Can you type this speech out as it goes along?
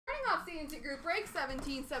off CNC Group Break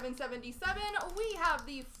 17777, we have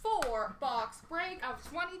the 4-box break of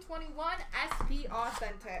 2021 SP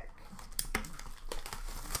Authentic.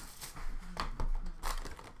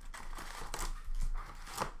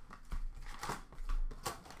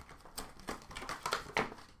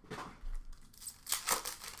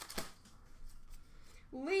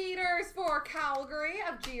 Leaders for Calgary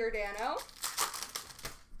of Giordano.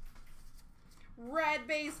 Red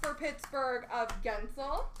base for Pittsburgh of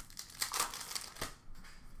Gensel.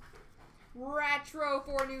 Retro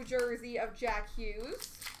for New Jersey of Jack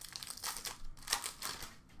Hughes.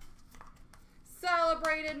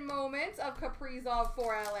 Celebrated Moments of Kaprizov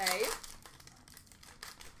for LA.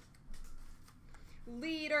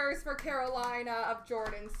 Leaders for Carolina of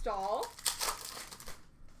Jordan Stahl.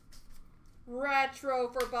 Retro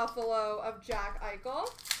for Buffalo of Jack Eichel.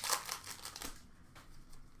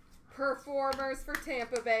 Performers for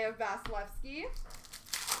Tampa Bay of Vasilevsky.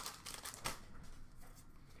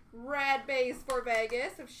 Red base for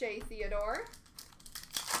Vegas of Shea Theodore.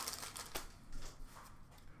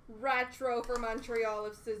 Retro for Montreal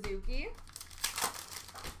of Suzuki.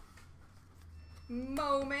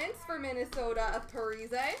 Moments for Minnesota of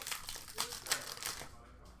Parise.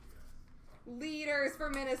 Leaders for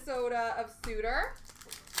Minnesota of Suter.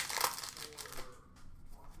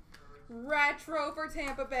 Retro for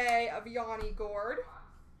Tampa Bay of Yanni Gord.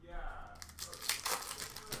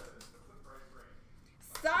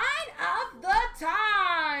 Sign of the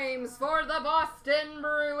Times for the Boston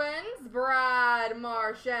Bruins, Brad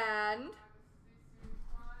Marchand.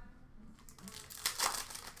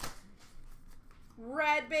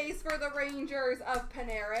 Red base for the Rangers of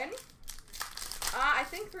Panarin. I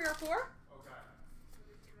think 3 or 4. Okay.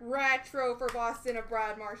 Retro for Boston of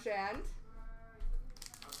Brad Marchand.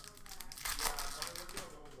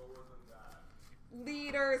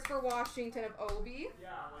 Leaders for Washington of Obi. Yeah,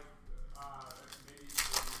 like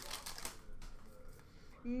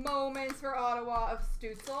maybe Moments for Ottawa of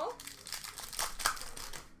Stützle.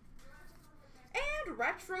 And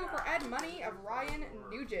retro for Ed Money of Ryan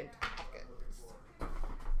Nugent Hopkins.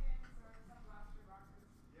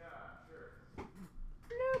 Yeah, sure.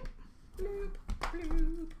 Bloop, bloop,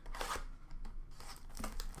 bloop.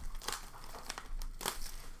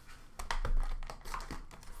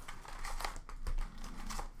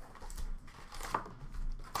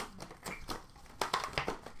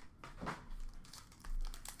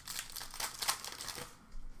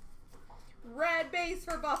 Red base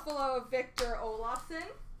for Buffalo of Victor Olofsson.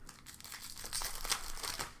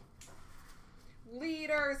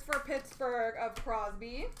 Leaders for Pittsburgh of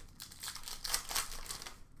Crosby.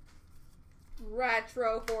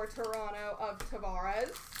 Retro for Toronto of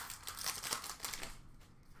Tavares.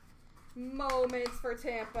 Moments for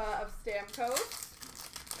Tampa of Stamkos.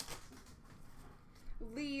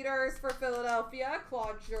 Leaders for Philadelphia,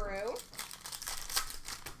 Claude Giroux.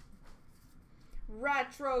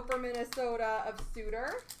 Retro for Minnesota of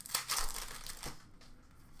Suter.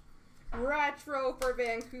 Retro for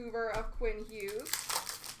Vancouver of Quinn Hughes.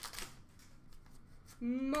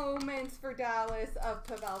 Moments for Dallas of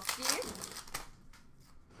Pavelski.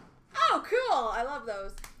 Oh, cool! I love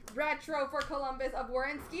those. Retro for Columbus of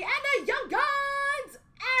Werenski. And a Young Guns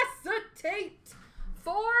acetate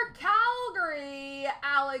for Calgary,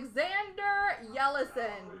 Alexander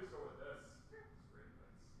Yellison.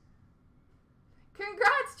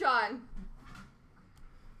 Congrats, John.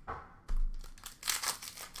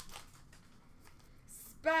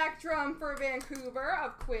 Spectrum for Vancouver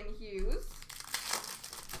of Quinn Hughes.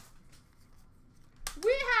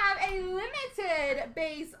 We have a limited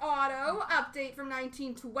base auto update from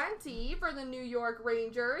 1920 for the New York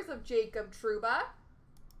Rangers of Jacob Trouba.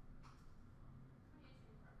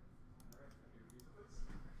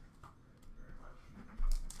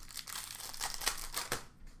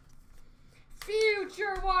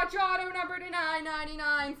 Future Watch auto number to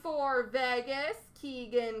 999 for Vegas,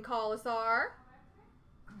 Keegan Colasar.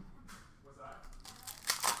 What's that?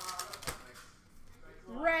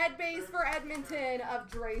 Red base for Edmonton of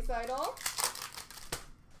Draisaitl.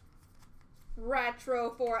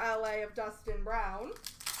 Retro for LA of Dustin Brown.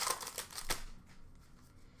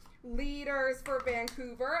 Leaders for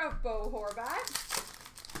Vancouver of Bo Horvat.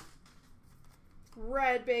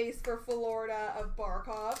 Red base for Florida of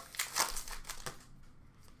Barkov.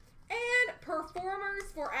 And performers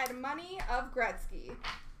for Ed Money of Gretzky.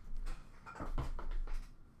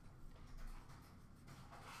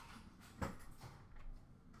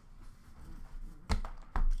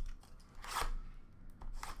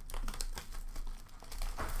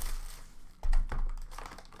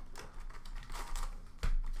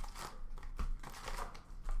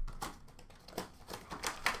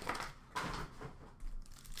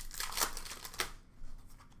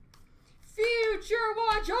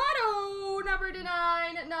 Watch Auto, number to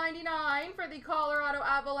 999 for the Colorado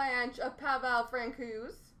Avalanche of Pavel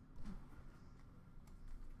Francouz.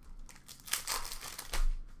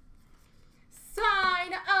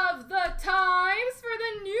 Sign of the times for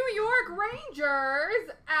the New York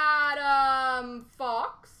Rangers, Adam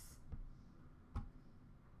Fox.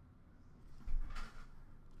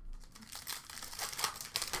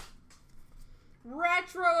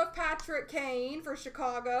 Retro of Patrick Kane for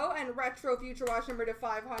Chicago, and Retro Future Watch number to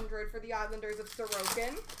 500 for the Islanders of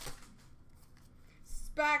Sorokin.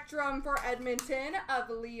 Spectrum for Edmonton of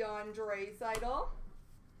Leon Draisaitl.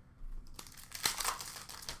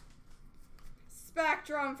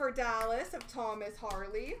 Spectrum for Dallas of Thomas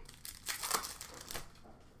Harley.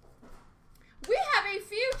 We have a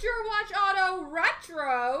Future Watch Auto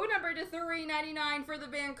Retro, number to 399 for the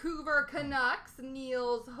Vancouver Canucks,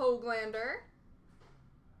 Niels Höglander.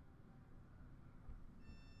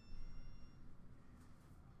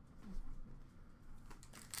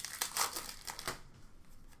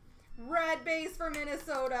 Red base for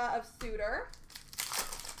Minnesota of Suter.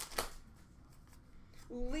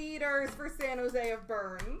 Leaders for San Jose of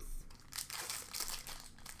Burns.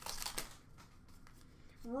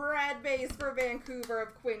 Red base for Vancouver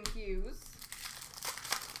of Quinn Hughes.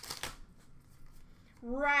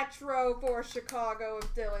 Retro for Chicago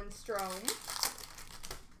of Dylan Strome.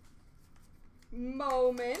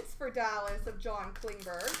 Moments for Dallas of John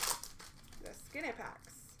Klingberg. The skinny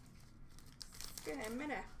packs. Skinny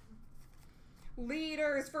minute.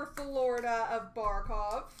 Leaders for Florida of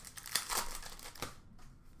Barkov.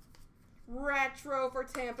 Retro for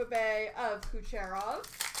Tampa Bay of Kucherov.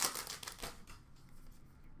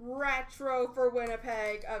 Retro for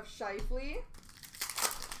Winnipeg of Scheifele.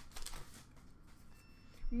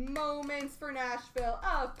 Moments for Nashville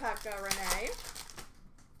of Pekka Rinne.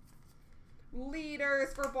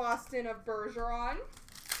 Leaders for Boston of Bergeron.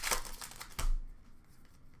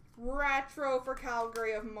 Retro for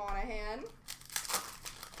Calgary of Monahan.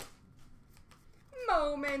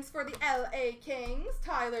 Moments for the LA Kings,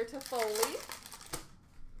 Tyler Toffoli.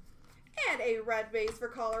 And a red base for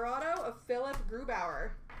Colorado of Philip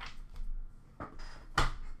Grubauer.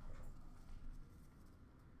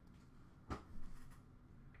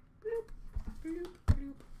 Bloop, bloop,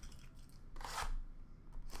 bloop.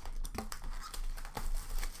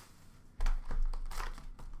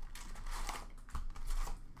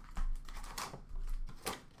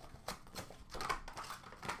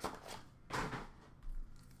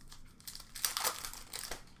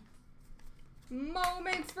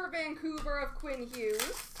 Moments for Vancouver of Quinn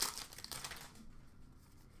Hughes.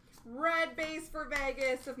 Red base for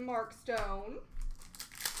Vegas of Mark Stone.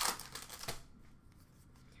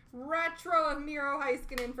 Retro of Miro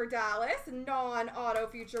Heiskanen for Dallas. Non-auto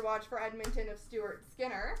Future Watch for Edmonton of Stuart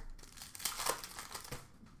Skinner.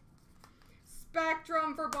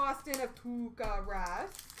 Spectrum for Boston of Tuukka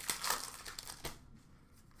Rask.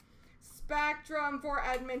 Spectrum for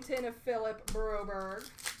Edmonton of Philip Broberg.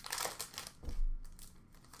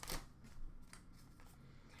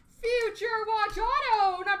 Future Watch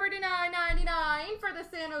Auto, number to 999 for the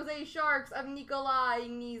San Jose Sharks of Nikolai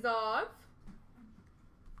Nizov.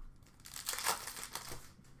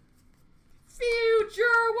 Future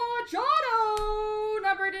Watch Auto,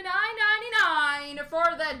 number to 999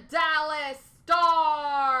 for the Dallas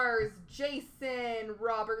Stars, Jason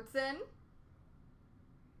Robertson.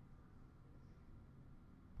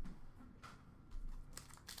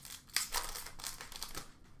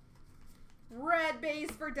 Red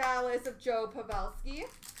base for Dallas of Joe Pavelski.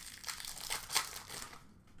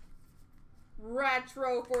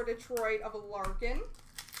 Retro for Detroit of Larkin.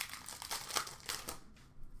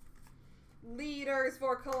 Leaders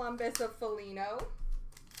for Columbus of Foligno.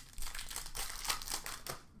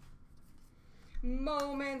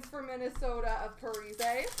 Moments for Minnesota of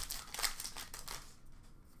Parise.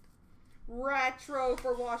 Retro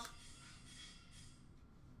for Washington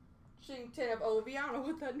of Ovi. I don't know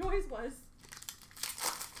what that noise was.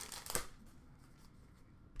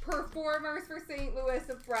 Performers for St. Louis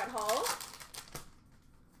of Brett Hull.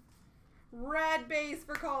 Red base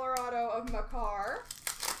for Colorado of Makar.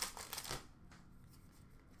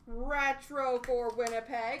 Retro for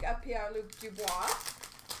Winnipeg of Pierre-Luc Dubois.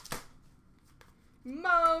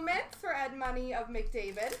 Moments for Ed Money of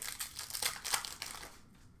McDavid.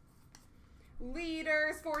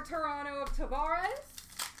 Leaders for Toronto of Tavares.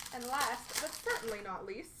 And last, but certainly not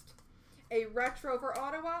least, a retro for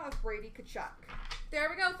Ottawa of Brady Tkachuk. There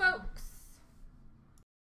we go, folks.